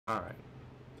Alright.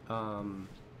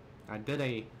 I did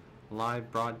a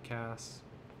live broadcast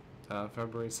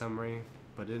February summary,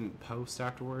 but didn't post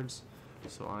afterwards,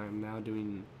 so I am now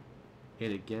doing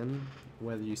it again,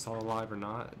 whether you saw it live or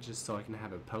not, just so I can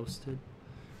have it posted,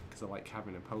 because I like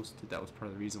having it posted. That was part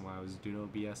of the reason why I was doing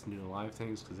OBS and doing live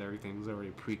things, because everything's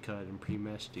already pre-cut and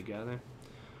pre-meshed together.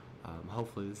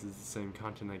 Hopefully this is the same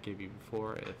content I gave you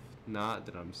before. If not,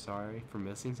 then I'm sorry for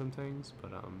missing some things,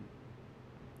 but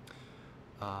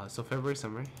so February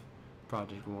summary,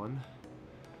 project 1.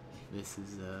 This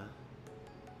is a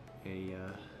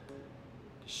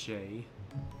Shay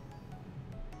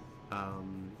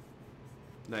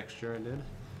next year I did.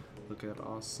 Look at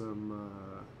awesome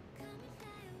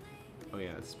oh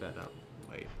yeah, it's sped up.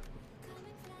 Wait.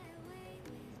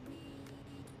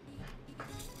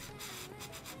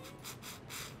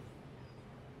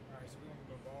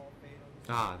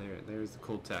 Ah, there's the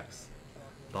cool text.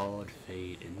 Bald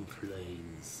fade in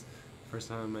planes. First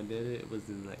time I did it was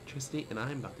in electricity, and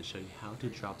I'm about to show you how to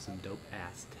drop some dope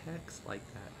ass text like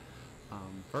that.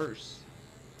 First,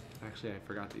 actually I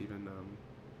forgot to even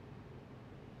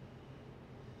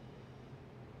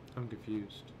I'm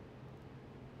confused.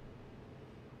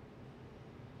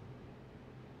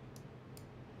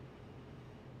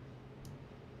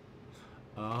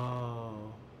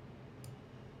 Oh,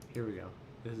 here we go.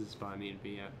 This is the spot I need to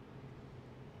be at.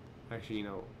 Actually, you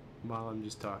know, while I'm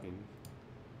just talking,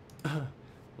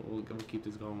 we'll keep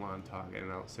this going while I'm talking, and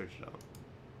I'll search it up.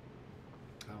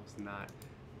 I was not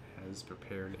as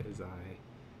prepared as I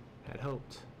had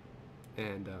hoped,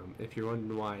 and if you're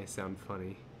wondering why I sound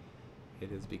funny, it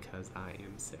is because I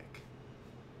am sick.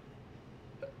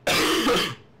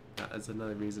 That's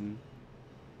another reason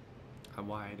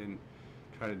why I didn't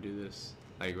try to do this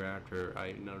like right after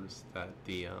I noticed that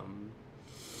the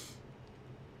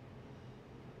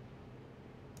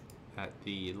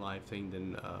live thing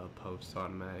didn't post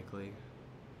automatically.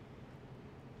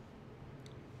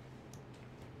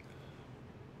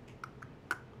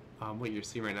 What you're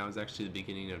seeing right now is actually the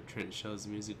beginning of Trent Show's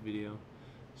music video.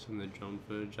 It's from the drone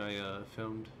footage I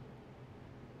filmed.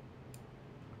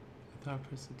 I thought I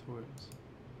pressed the torrents.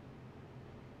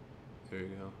 There we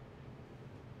go.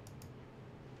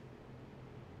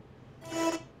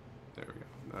 There we go.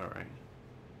 Alright.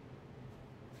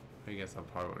 I guess I'll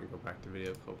probably want to go back to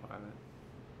video Copilot.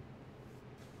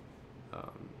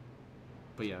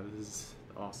 But yeah, this is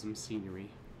awesome scenery.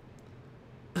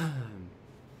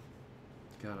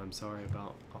 God, I'm sorry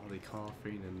about all the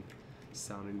coughing and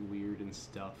sounding weird and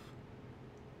stuff.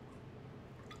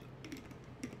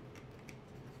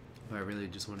 But I really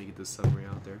just want to get this summary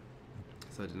out there,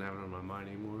 so I didn't have it on my mind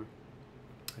anymore.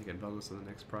 I can focus on the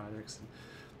next projects. And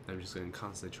I'm just going to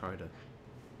constantly try to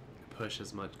push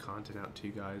as much content out to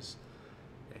you guys,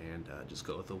 and just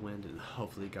go with the wind, and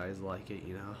hopefully you guys like it,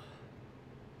 you know.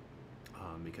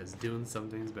 Because doing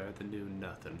something's better than doing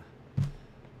nothing.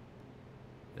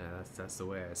 Yeah, that's the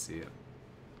way I see it.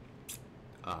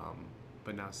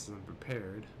 But now since I'm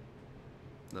prepared,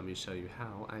 let me show you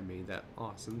how I made that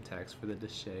awesome text for the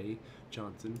Deshae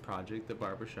Johnson project, the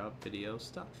barbershop video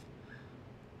stuff.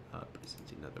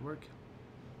 Presenting other work.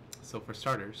 So for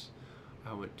starters,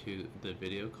 I went to the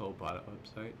Video Copilot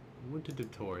website, went to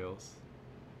tutorials,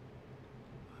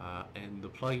 and the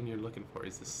plugin you're looking for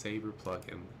is the Saber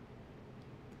plugin.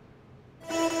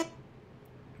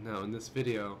 Now in this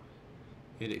video,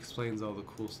 it explains all the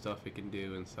cool stuff it can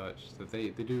do and such. So they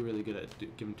do really good at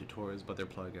giving tutorials about their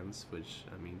plugins, which,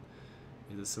 I mean,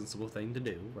 is a sensible thing to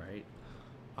do, right?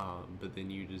 But then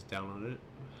you just download it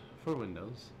for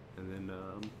Windows, and then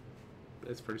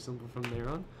it's pretty simple from there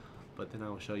on. But then I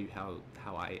will show you how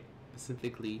I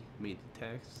specifically made the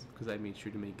text, because I made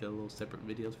sure to make a little separate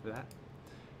videos for that.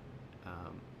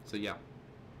 So yeah,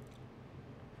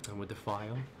 and with the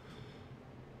file,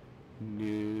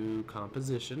 new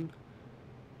composition.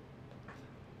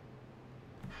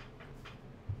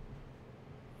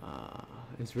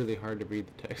 It's really hard to read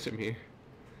the text from here,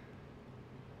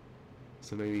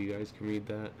 so maybe you guys can read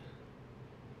that,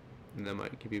 and that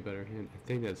might give you a better hint. I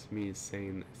think that's me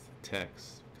saying it's the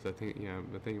text, because I think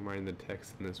I'm writing the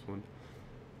text in this one.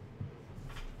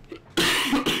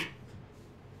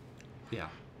 Yeah,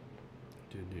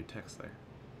 do a new text there.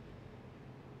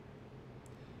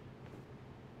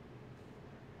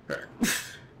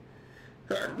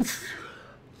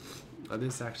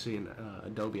 This is actually in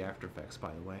Adobe After Effects,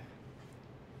 by the way.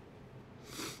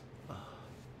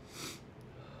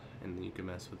 And you can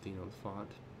mess with, you know, the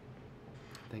font.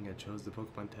 I think I chose the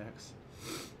Pokemon text,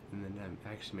 and then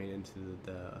I actually made it into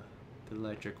the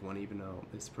electric one, even though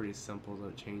it's pretty simple.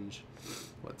 Don't change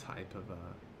what type of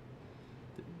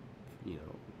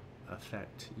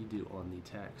effect you do on the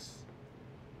text.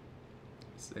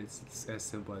 It's as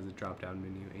simple as a drop-down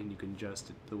menu, and you can adjust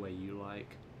it the way you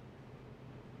like.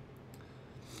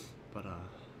 But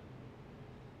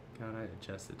God, I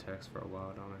adjust the text for a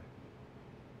while, don't I?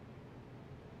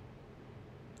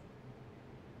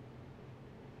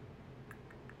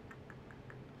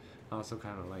 I also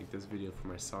kind of like this video for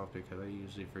myself because I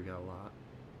usually forget a lot.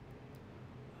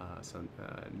 So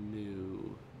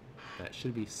new, that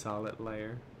should be solid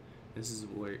layer. This is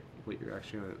what you're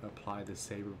actually going to apply the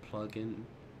Saber plugin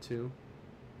to.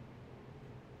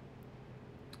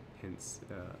 Hence,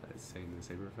 it's saying the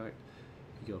Saber effect.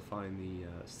 You go find the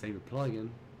Saber plugin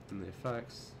in the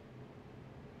effects.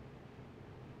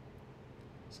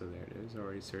 So there it is,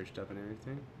 already searched up and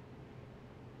everything.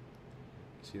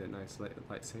 See that nice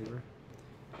lightsaber?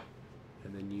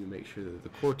 And then you make sure that the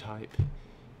core type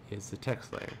is the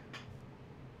text layer.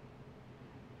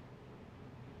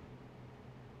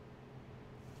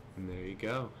 And there you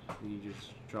go. You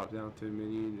just drop down to the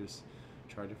menu and just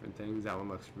try different things. That one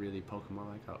looks really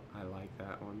Pokemon-like. I like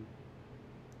that one.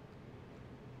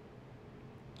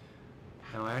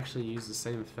 Now I actually use the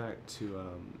same effect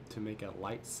to make a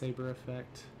lightsaber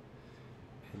effect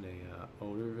in a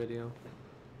older video.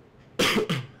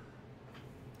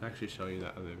 I'll actually show you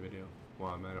that other video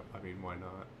while I'm at it. I mean, why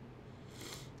not?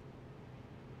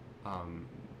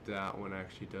 That one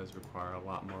actually does require a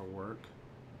lot more work.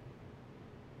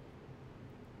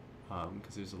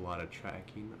 Because there's a lot of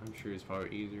tracking. I'm sure there's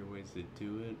probably easier ways to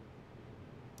do it,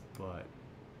 but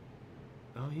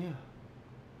oh yeah,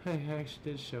 hey, I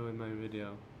actually did show in my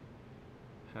video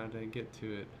how to get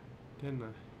to it, didn't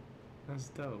I? That's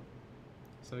dope.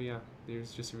 So yeah,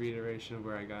 there's just a reiteration of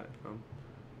where I got it from.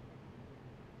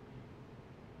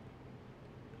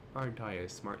 Aren't I a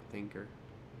smart thinker?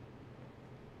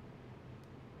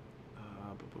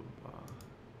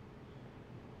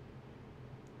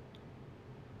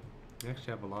 I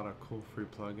actually have a lot of cool free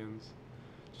plugins.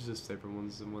 Just the Saber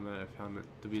one's the one that I found it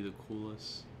to be the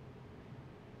coolest.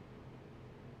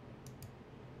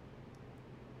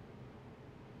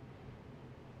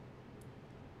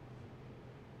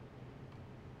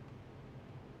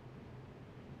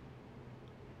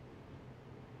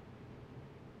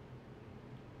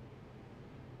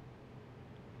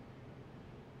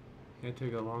 It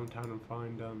took a long time to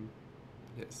find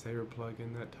that Saber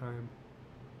plugin that time.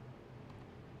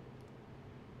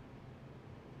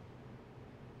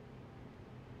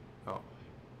 Oh.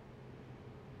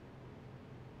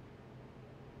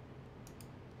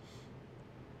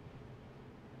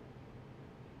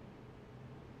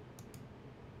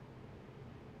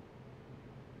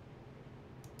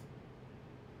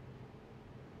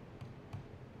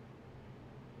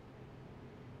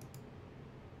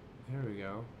 There we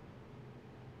go.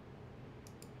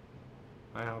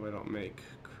 I hope I don't make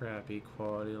crappy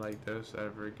quality like this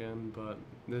ever again, but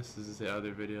this is the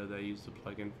other video that I used the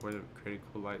plugin for to create a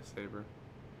cool lightsaber.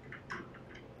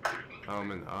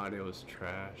 And the audio is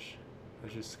trash.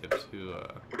 Let's just skip to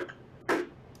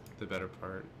the better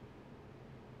part.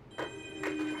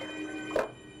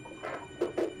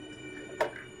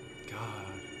 God.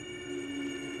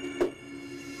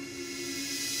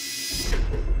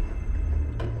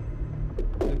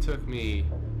 It took me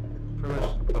pretty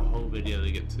much the whole video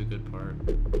to get to the good part.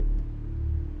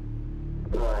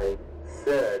 I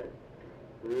said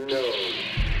no.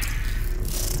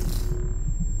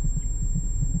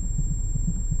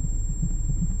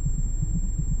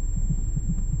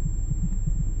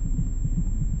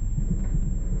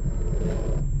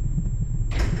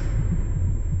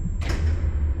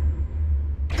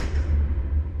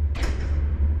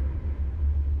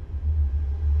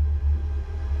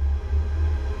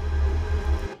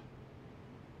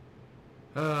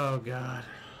 Oh God.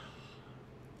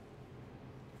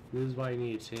 This is why you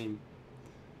need a team.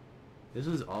 This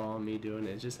was all me doing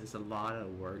it. It's a lot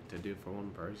of work to do for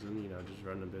one person, you know, just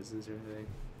run a business or anything.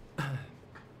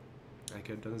 I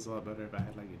could have done this a lot better if I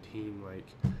had like a team like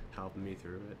helping me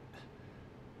through it.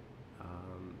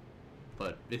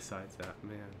 But besides that,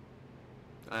 man.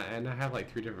 And I have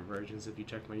like 3 different versions if you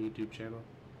check my YouTube channel.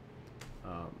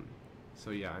 So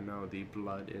yeah, I know the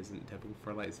blood isn't typical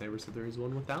for a lightsaber, so there is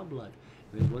one without blood.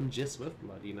 And there's one just with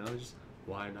blood, you know, just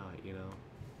why not, you know?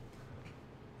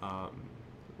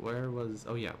 Where was,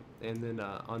 oh yeah, and then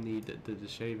on the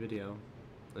shade video,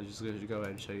 I'm just going to go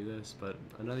ahead and show you this, but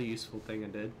another useful thing I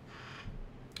did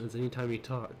is anytime you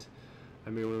talked,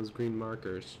 I made one of those green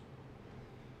markers,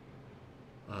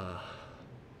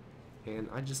 and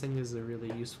I just think this is a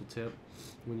really useful tip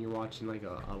when you're watching like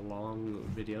a long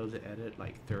video to edit,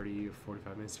 like 30 or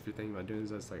 45 minutes if you're thinking about doing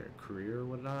this as like a career or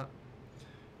whatnot.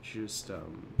 Just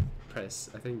press,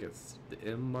 I think it's the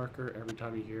M marker every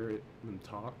time you hear them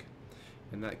talk,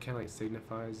 and that kind of like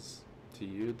signifies to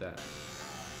you that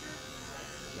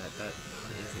that part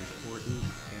is important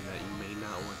and that you may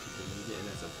not want to delete it, and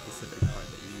that's a specific part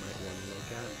that you might want to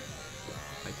look at.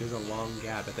 Like there's a long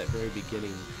gap at that very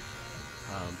beginning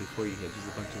before you hit just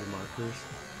a bunch of the markers.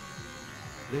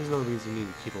 There's no reason you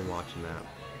need to keep on watching that.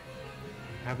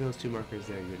 Having those 2 markers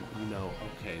there, you know,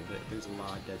 okay, there's a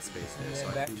lot of dead space there, so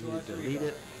I can either delete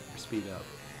it or speed up,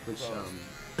 which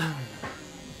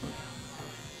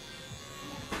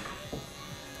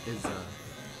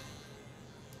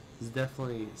is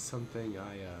definitely something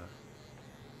I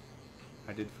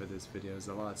did for this video. Is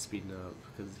a lot of speeding up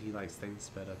because he likes things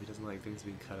sped up. He doesn't like things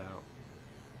being cut out.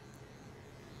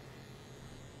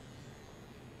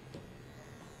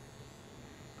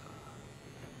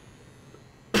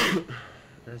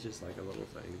 That's just like a little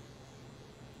thing.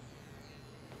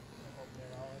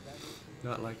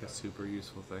 Not like a super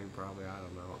useful thing, probably. I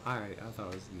don't know. I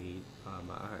thought it was neat.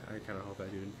 I kind of hope I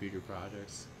do in future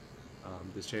projects.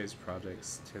 The Shades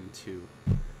projects tend to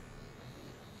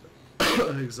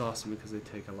exhaust me because they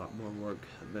take a lot more work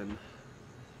than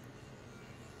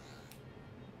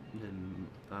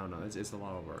I don't know. It's a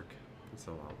lot of work. It's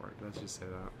a lot of work. Let's just say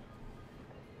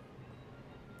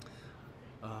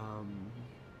that.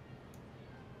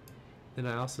 Then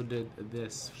I also did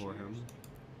this for him.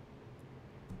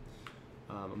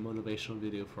 A motivational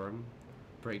video for him.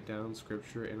 Break down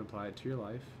scripture and apply it to your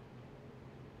life.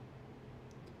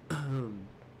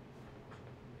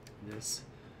 This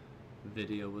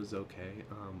video was okay.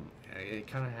 It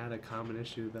kind of had a common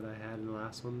issue that I had in the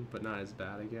last one, but not as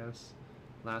bad, I guess.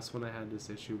 Last one I had this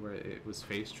issue where it was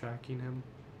face tracking him,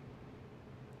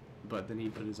 but then he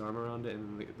put his arm around it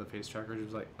and the face tracker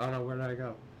was like, oh no, where did I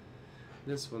go?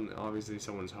 This one, obviously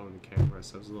someone's holding the camera,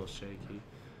 so it was a little shaky,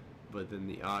 but then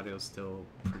the audio's still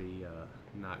pretty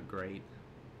not great.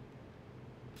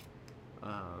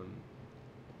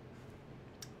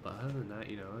 But other than that,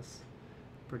 you know, it's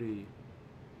pretty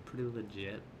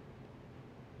legit.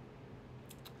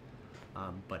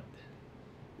 But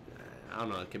I don't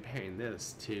know, comparing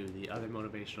this to the other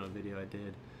motivational video I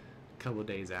did a couple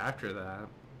days after that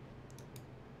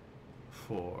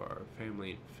for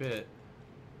Family Fit,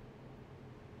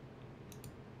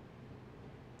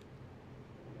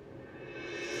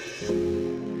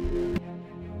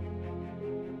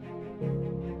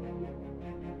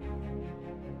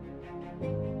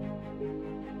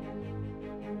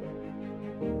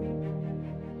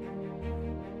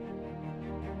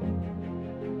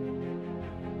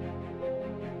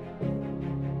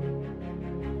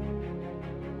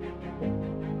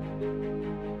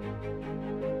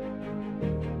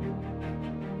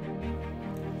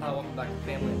 Hi, welcome back to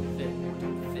Family Fit. We're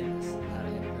doing fitness, how to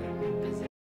improve busy.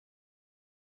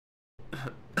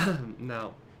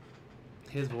 now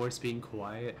his voice being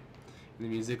quiet and the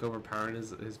music overpowering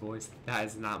his voice, that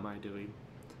is not my doing.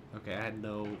 Okay, I had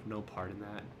no part in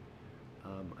that.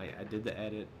 I did the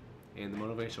edit and the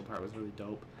motivational part was really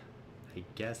dope. I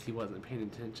guess he wasn't paying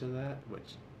attention to that,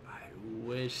 which I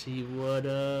wish he would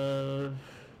have,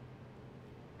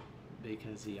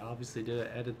 because he obviously did an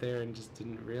edit there and just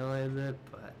didn't realize it,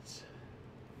 but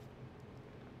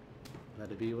let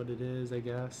it be what it is, I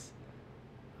guess.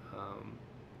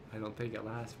 I don't think it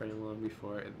lasts very long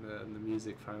before the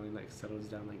music finally like settles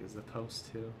down like it's supposed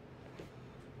to.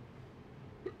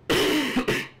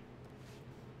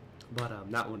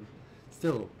 But that one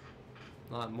still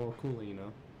a lot more cool, you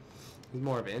know. It's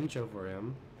more of an intro for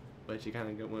him, but you kind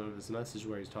of get one of his message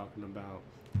where he's talking about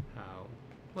how,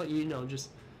 well, you know, just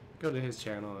go to his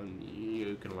channel and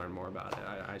you can learn more about it.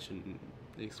 I shouldn't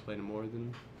explain it more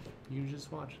than you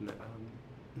just watching it.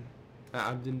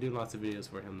 I've been doing lots of videos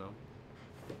for him though.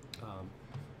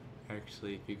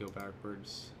 Actually, if you go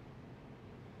backwards,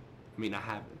 I mean, I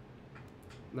haven't.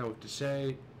 Now with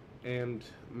Deshay and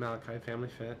Malachi Family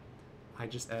Fit, I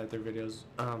just edit their videos.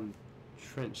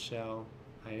 Trent Shell,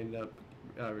 I end up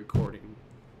recording.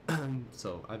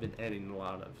 So I've been editing a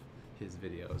lot of his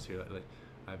videos here lately.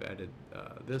 I've edited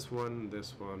this one,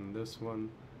 this one, this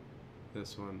one,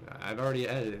 this one. I've already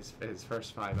edited his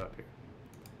first 5 up here.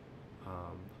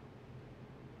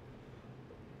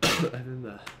 And then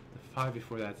the 5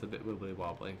 before that's a bit wibbly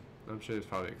wobbly. I'm sure there's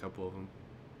probably a couple of them.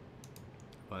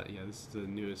 But yeah, this is the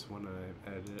newest one I've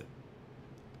edited.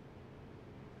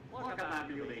 Look at that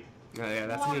beauty. Yeah,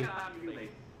 that's me. Look at that beauty.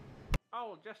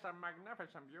 Oh, just a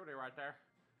magnificent beauty right there.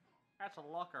 That's a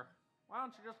looker. Why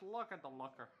don't you just look at the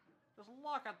looker? Just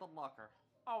look at the looker.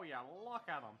 Oh yeah, look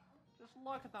at them. Just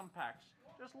look at them pecs.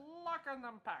 Just look at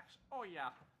them pecs. Oh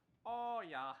yeah. Oh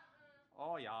yeah.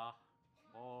 Oh yeah.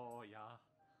 Oh yeah.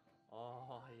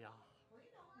 Oh yeah.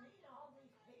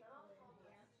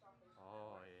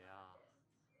 Oh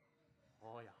yeah.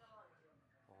 Oh yeah.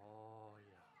 Oh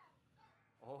yeah.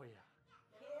 Oh yeah.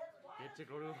 Get to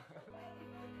go to.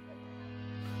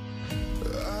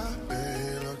 I've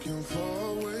been looking for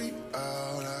a way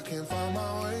out. I can't find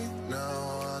my way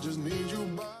now. I just need you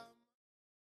by.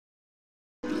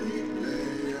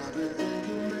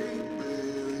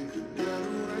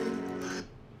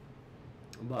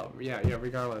 But yeah,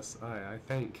 regardless, I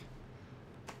think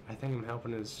I'm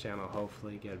helping his channel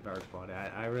hopefully get vertical.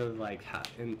 I really like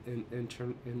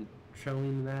introing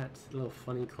that little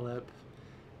funny clip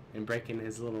and breaking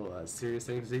his little serious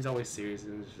things. He's always serious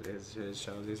in his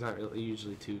shows. He's not really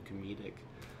usually too comedic.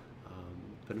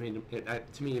 But I mean,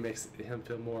 to me, it makes him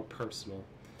feel more personal,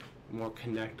 more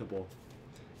connectable.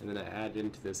 And then I add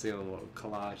into this little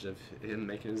collage of him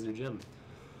making his new gym.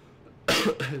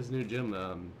 His new gym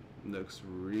looks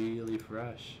really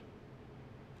fresh.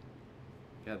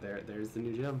 Yeah, there's the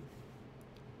new gym.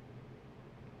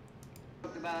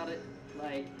 Talked about it,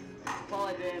 like, it's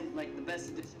probably been like the best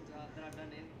additions that I've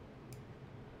done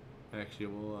in. Actually,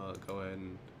 we'll go ahead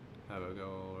and have it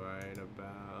go right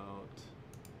about.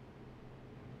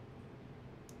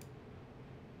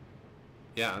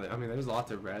 Yeah, I mean, there's lots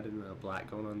of red and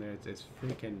black going on there. It's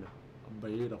freaking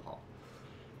beautiful.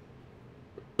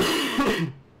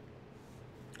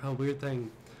 Oh, weird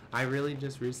thing. I really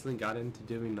just recently got into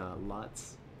doing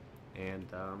LUTs, and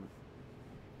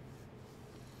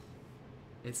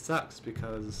it sucks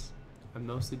because I'm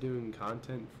mostly doing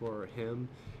content for him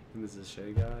and this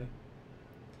Shay guy.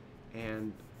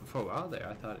 And for a while there,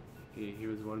 I thought he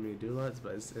was wanting me to do LUTs,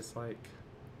 but it's like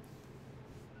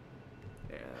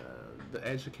the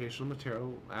educational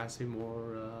material has to be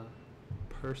more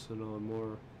personal and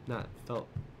more not felt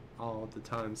all the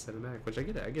time cinematic, which I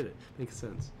get it, makes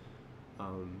sense.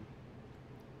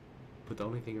 But the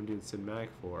only thing I'm doing cinematic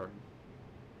for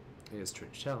is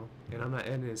Trent Shell, and I'm not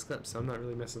editing his clips, so I'm not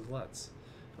really messing with LUTs.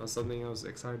 That was something I was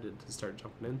excited to start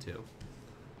jumping into.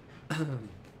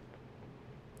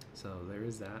 So there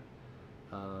is that.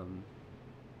 I'm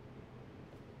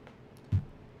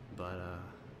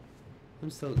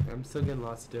still getting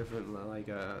lots of different like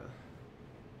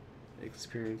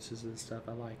experiences and stuff.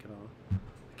 I like it all. I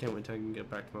can't wait till I can get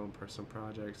back to my own personal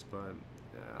projects, but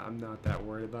I'm not that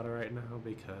worried about it right now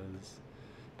because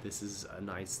this is a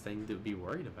nice thing to be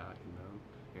worried about.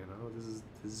 You know, this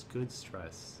is good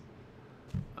stress.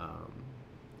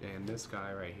 And this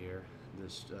guy right here,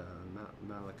 this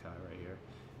Malachi right here.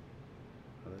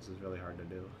 Oh, this is really hard to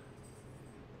do.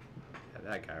 Yeah,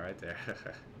 that guy right there.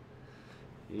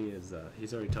 He's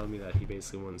already told me that he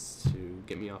basically wants to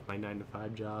get me off my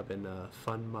 9-to-5 job and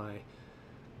fund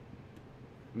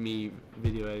me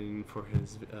video editing for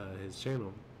his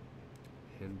channel,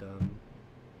 and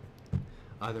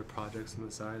other projects on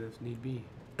the side if need be.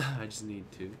 I just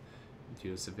need to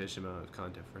do a sufficient amount of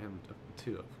content for him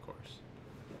too, of course.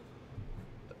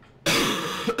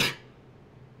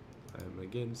 I'm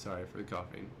again sorry for the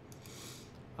coughing.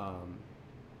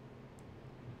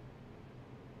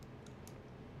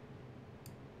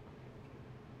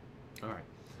 Alright,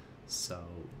 so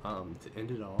to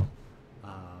end it all,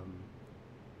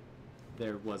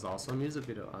 there was also a music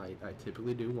video. I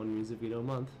typically do one music video a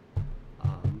month,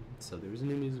 so there was a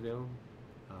new music video.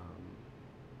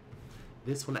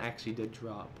 This one actually did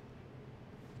drop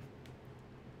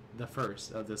the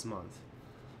 1st of this month.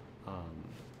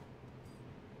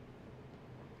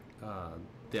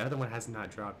 The other one has not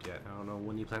dropped yet. I don't know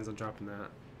when he plans on dropping that,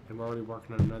 and we're already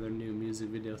working on another new music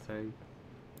video thing.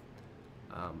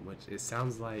 Which it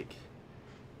sounds like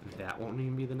that won't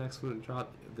even be the next one that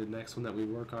drops. The next one that we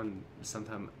work on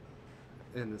sometime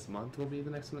in this month will be the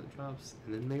next one that drops,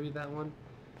 and then maybe that one.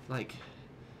 Like,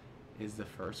 is the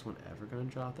first one ever gonna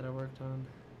drop that I worked on?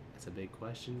 It's a big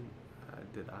question.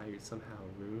 Did I somehow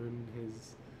ruin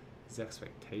his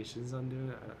expectations on doing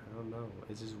it? I don't know.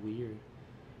 It's just weird.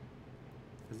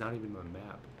 It's not even on the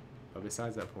map. But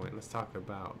besides that point, let's talk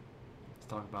about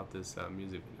this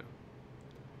music video.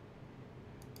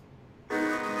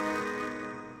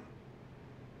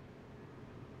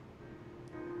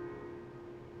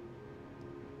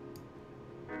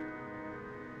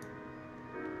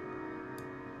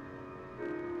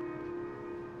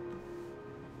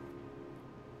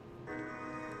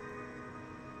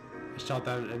 I shot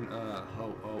that in,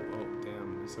 oh,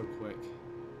 damn, it's so quick.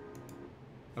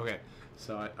 Okay,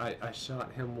 so I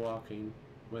shot him walking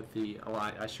with the,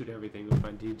 I shoot everything with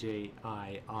my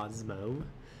DJI Osmo.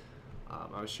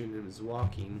 I was shooting him as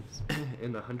walking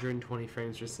in 120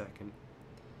 frames per second,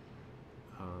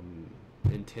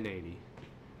 in 1080.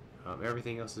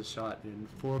 Everything else is shot in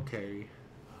 4K,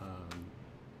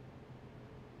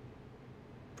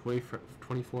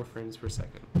 24 frames per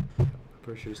second. I'm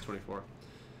pretty sure it's 24.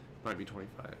 Might be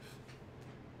 25.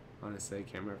 Honestly, I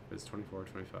can't remember if it's 24 or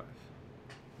 25.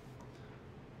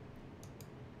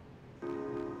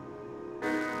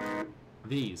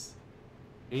 These.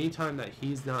 Anytime that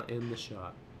he's not in the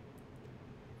shot.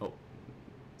 Oh,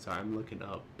 sorry, I'm looking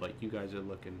up, but you guys are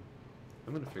looking.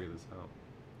 I'm gonna figure this out.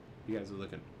 You guys are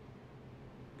looking.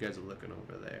 You guys are looking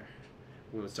over there.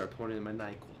 I'm gonna start pointing at my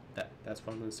NyQuil. That's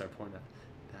what I'm gonna start pointing at.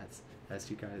 That's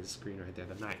you guys' screen right there.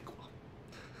 The NyQuil.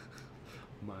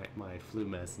 my flu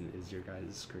medicine is your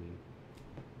guys' screen.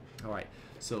 All right.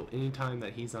 So anytime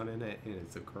that he's not in it and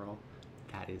it's a girl,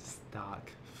 that is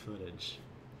stock footage.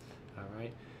 All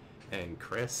right. And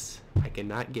Chris, I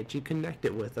cannot get you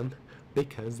connected with them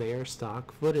because they are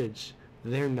stock footage.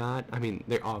 They're not, I mean,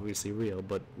 they're obviously real,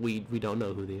 but we don't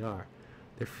know who they are.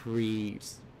 They're free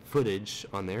footage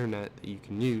on the internet that you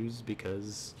can use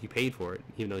because you paid for it.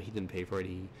 Even though he didn't pay for it,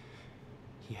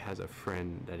 he has a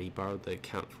friend that he borrowed the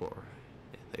account for.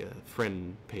 The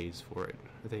friend pays for it.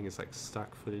 I think it's like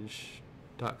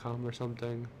stockfootage.com or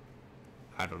something.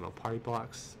 I don't know, party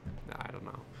blocks? I don't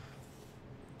know.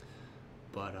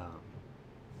 But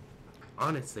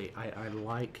honestly, I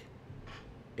like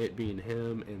it being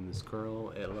him and this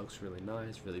girl. It looks really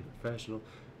nice, really professional.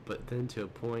 But then to a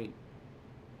point,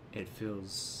 it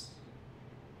feels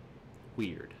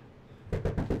weird. I'm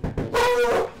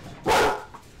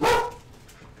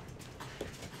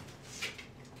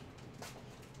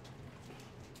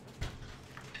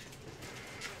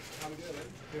good.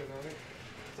 Good on it.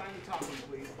 Sign the top one,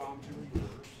 please. Bomb to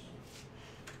yours.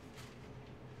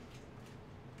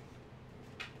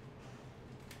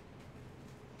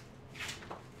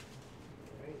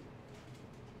 Okay.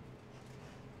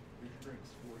 Here's your drinks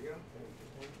for you.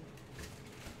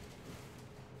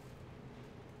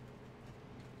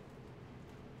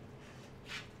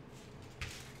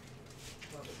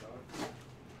 Love it, dog.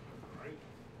 All right.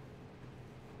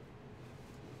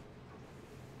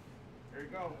 There you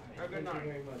go. Have a good night. Thank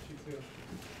you very much. You too.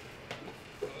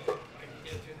 I can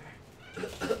get you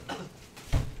there.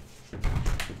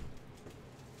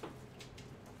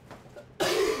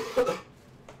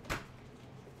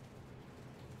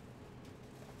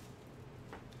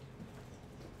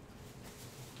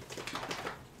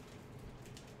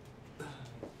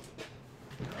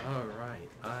 Alright,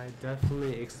 I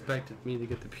definitely expected me to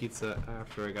get the pizza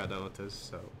after I got done with this,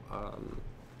 so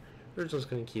we're just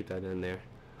gonna keep that in there.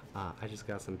 I just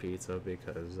got some pizza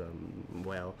because,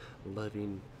 well,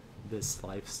 living this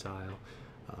lifestyle,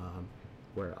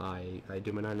 where I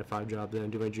do my 9-to-5 job, then I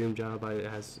do my dream job, I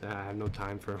have no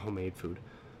time for homemade food.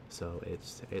 So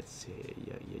it's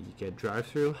you get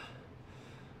drive-through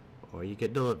or you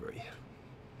get delivery.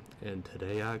 And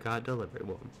today I got delivery.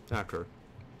 Well, after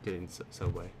getting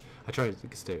Subway. I tried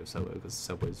to stay with Subway because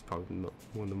Subway is probably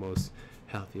one of the most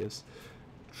healthiest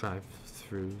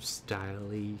drive-through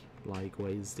style-y like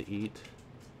ways to eat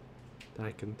that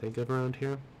I can think of around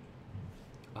here.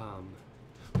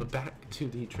 But back to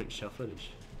the Trent shell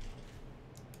footage.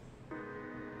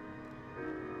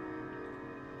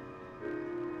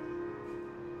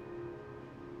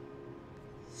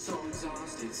 So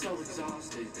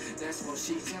exhausted, that's what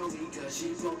she tell me, cause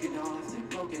she broken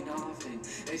often,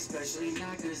 especially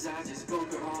not cause I just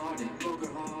broke her heart and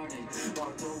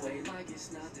walked away like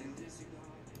it's nothing,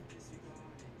 disregarded,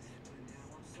 but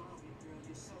now I'm sorry girl,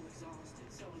 you're so exhausted,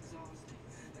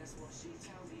 that's what she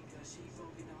tell me, cause she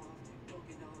broken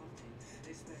often,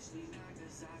 especially not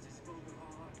cause I just broke her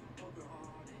heart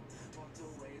and walked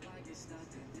away like it's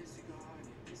nothing,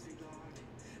 disregarded,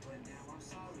 but now I'm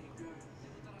sorry girl.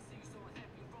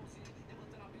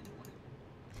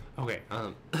 Okay,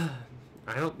 I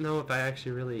don't know if I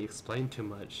actually really explained too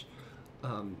much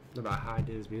about how I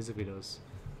did his music videos,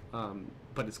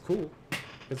 but it's cool.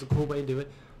 It's a cool way to do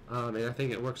it, and I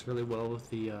think it works really well with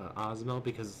the Osmo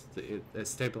because the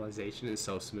stabilization is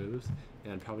so smooth,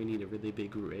 and I'd probably need a really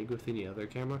big rig with any other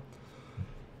camera.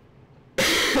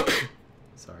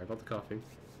 Sorry about the coughing.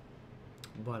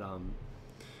 But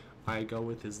I go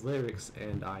with his lyrics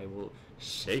and I will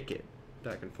shake it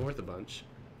back and forth a bunch.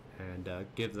 And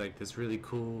gives like this really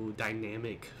cool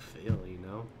dynamic feel, you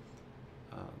know,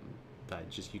 that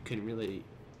just you couldn't really,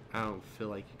 I don't feel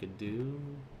like you could do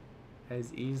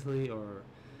as easily or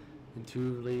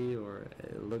intuitively or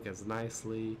look as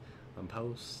nicely on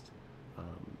post.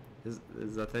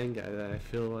 Is a thing that I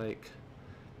feel like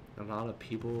a lot of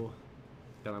people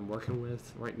that I'm working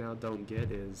with right now don't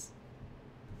get. Is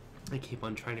I keep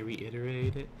on trying to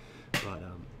reiterate it, but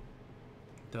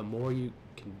the more you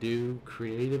can do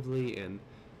creatively and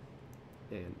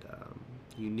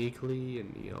uniquely,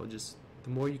 and you know, just the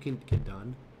more you can get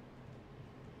done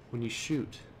when you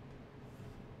shoot,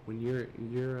 when you're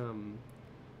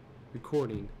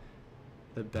recording,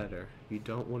 the better. You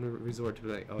don't want to resort to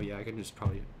like, oh yeah, I can just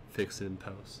probably fix it in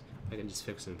post. I can just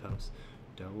fix it in post.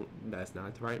 Don't. That's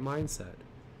not the right mindset.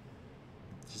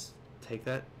 Just take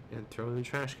that and throw it in the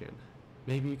trash can.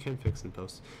 Maybe you can fix it in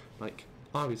post. Like,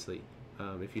 obviously,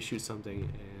 if you shoot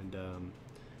something and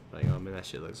like, oh man, that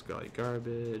shit looks like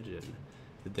garbage, and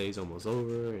the day's almost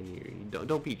over, and you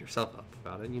don't beat yourself up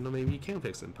about it. You know, maybe you can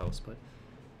fix it in post, but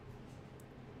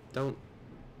don't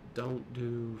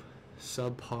do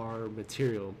subpar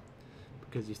material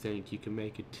because you think you can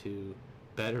make it to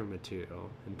better material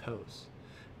in post.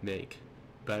 Make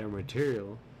better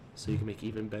material so you can make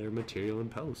even better material in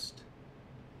post.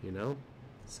 You know,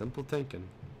 simple thinking.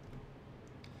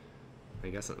 I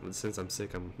guess since I'm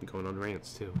sick, I'm going on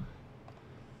rants too.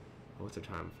 What's the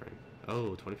time frame?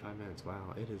 Oh, 25 minutes.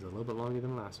 Wow, it is a little bit longer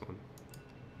than the last one.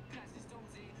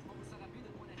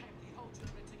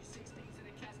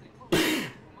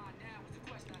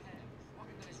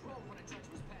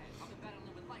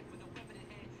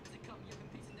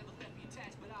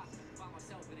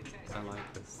 I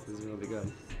like this. This is really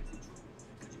good.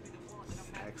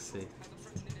 Sexy.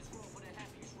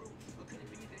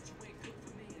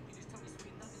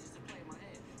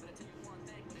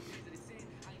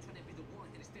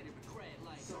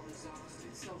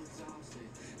 So exhausted,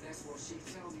 that's what she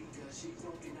tell me, cause she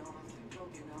broken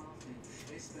often,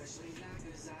 especially now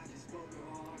cause I just broke her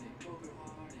hearted,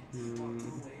 walked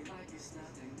away like it's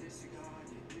nothing,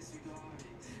 disregarded,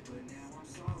 but now I'm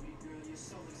sorry girl, you're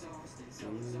so exhausted,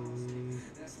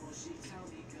 that's what she tell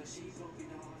me, cause she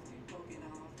broken often,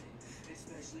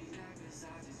 especially now cause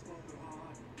I just broke her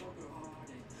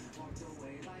hearted, walked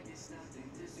away like it's nothing,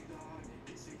 disregarded,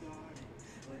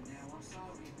 but now I'm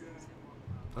sorry girl.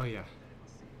 Oh yeah.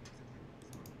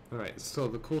 Alright, so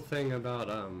the cool thing about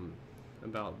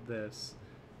this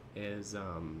is I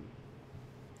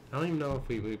don't even know if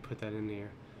we put that in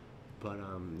here, but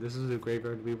this is a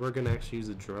graveyard. We were gonna actually use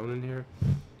a drone in here,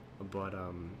 but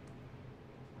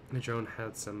the drone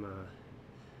had some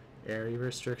area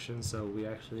restrictions, so we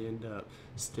actually ended up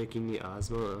sticking the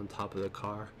Osmo on top of the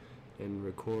car and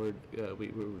record.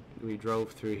 We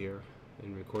drove through here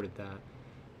and recorded that.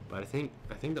 But I think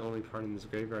the only part in this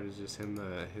graveyard is just him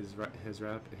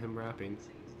him rapping.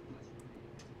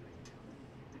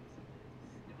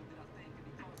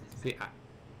 See,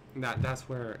 that's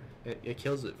where it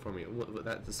kills it for me.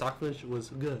 The stock footage was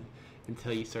good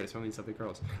until you start throwing these other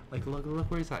girls. Like look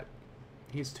where he's at.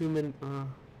 He's 2 minutes.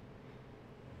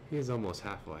 He's almost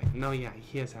halfway. No, yeah,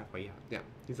 he is halfway. Yeah,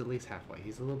 he's at least halfway.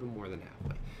 He's a little bit more than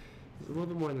halfway. He's a little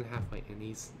bit more than halfway, and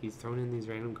he's throwing in these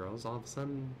random girls all of a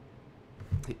sudden.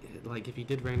 Like if he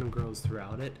did random girls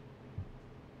throughout it,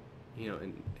 you know,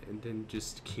 and then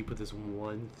just keep with this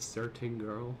one certain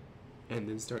girl, and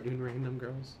then start doing random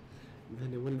girls,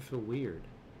 then it wouldn't feel weird.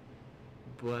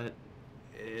 But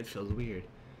it feels weird,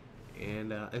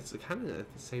 and it's kind of the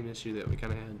same issue that we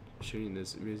kind of had shooting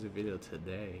this music video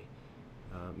today.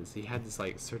 Is he had this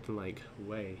like certain like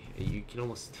way, and you can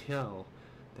almost tell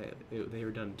that they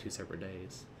were done in 2 separate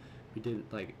days. We did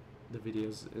like the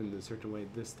videos in a certain way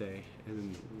this day, and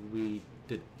then we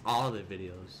did all the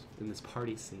videos in this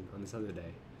party scene on this other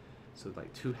day, so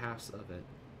like 2 halves of it,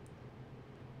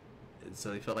 and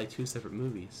so they felt like 2 separate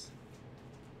movies,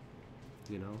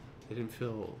 you know. They didn't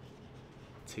feel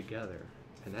together,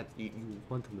 and that you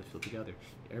want them to feel together.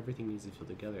 Everything needs to feel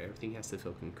together. Everything has to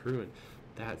feel congruent.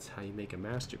 That's how you make a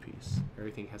masterpiece.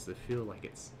 Everything has to feel like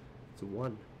it's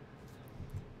one.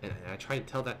 And I tried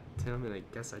to tell that to him, and I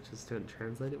guess I just didn't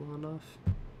translate it well enough.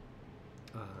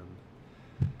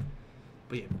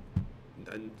 But yeah,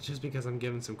 just because I'm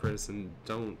giving some criticism,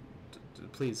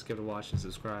 please give it a watch and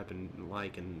subscribe and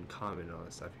like and comment and all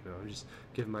that stuff. You know, I'm just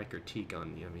giving my critique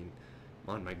on, I mean,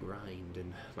 on my grind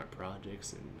and my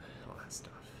projects and all that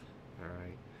stuff. All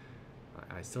right,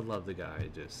 I still love the guy.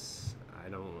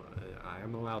 I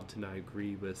am allowed to not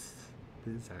agree with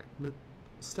the exact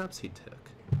steps he took.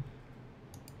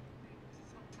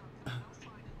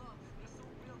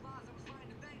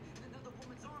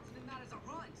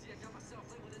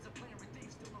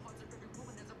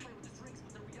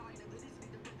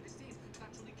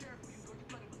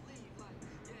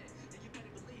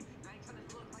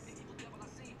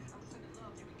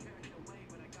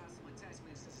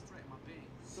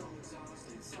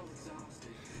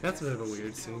 That's a bit of a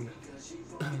weird scene.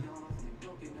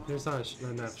 There's not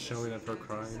enough showing of her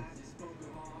crying.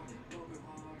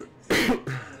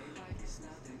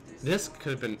 This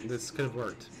could have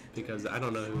worked, because I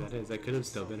don't know who that is. That could have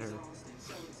still been her.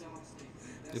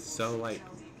 it's so like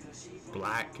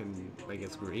black and like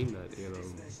it's green that, you know,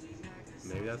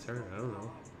 maybe that's her. I don't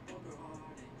know.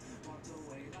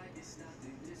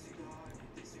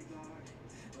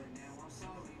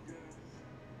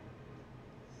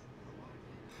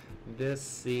 This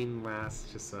scene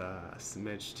lasts just a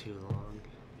smidge too long.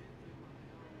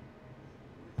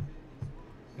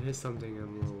 It is something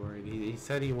I'm a little worried. He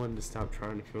said he wanted to stop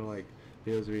trying to feel like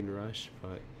videos are being rushed,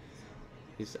 but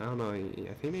he's, I don't know, I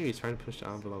think maybe he's trying to push the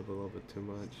envelope a little bit too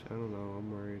much. I don't know,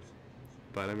 I'm worried.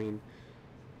 But I mean,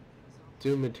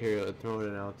 doing material and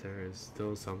throwing it out there is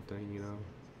still something, you know.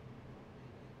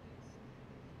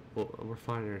 Well, we're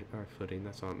finding our footing,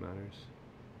 that's all that matters.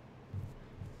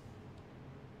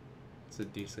 It's a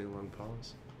decently long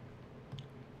pause.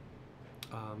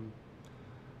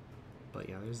 But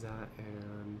yeah, there's that,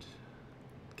 and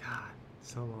God,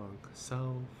 so long,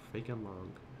 so freaking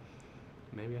long.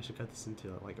 Maybe I should cut this into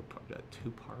like a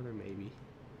two-parter, maybe.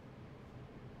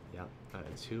 Yeah,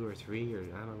 2 or 3, or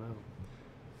I don't know.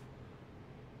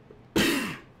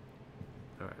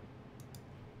 All right.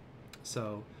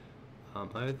 So,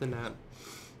 other than that,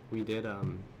 we did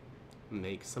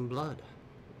make some blood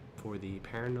for the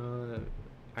Paranormal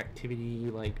Activity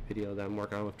like video that I'm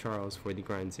working on with Charles for the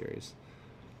grind series.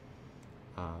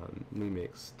 We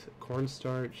mixed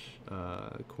cornstarch,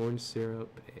 corn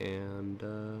syrup, and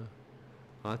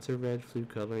lots of red food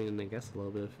coloring, and I guess a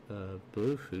little bit of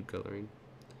blue food coloring.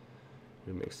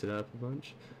 We mixed it up a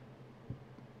bunch,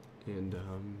 and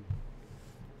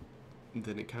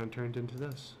then it kind of turned into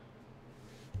this.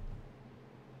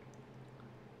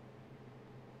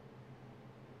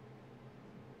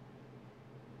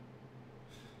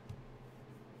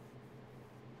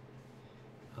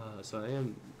 So I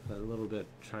am a little bit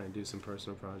trying to do some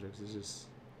personal projects. It's just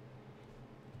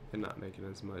I'm not making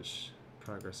as much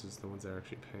progress as the ones that are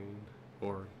actually paying,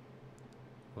 or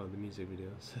well, the music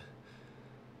videos.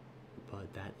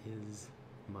 But that is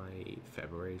my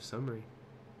February summary.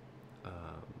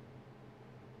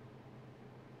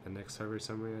 The next February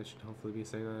summary, I should hopefully be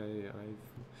saying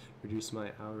I've reduced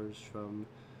my hours from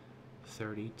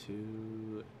 30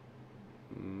 to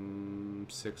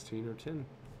 16 or 10.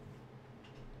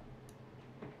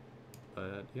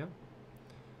 But yeah,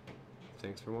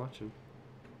 thanks for watching.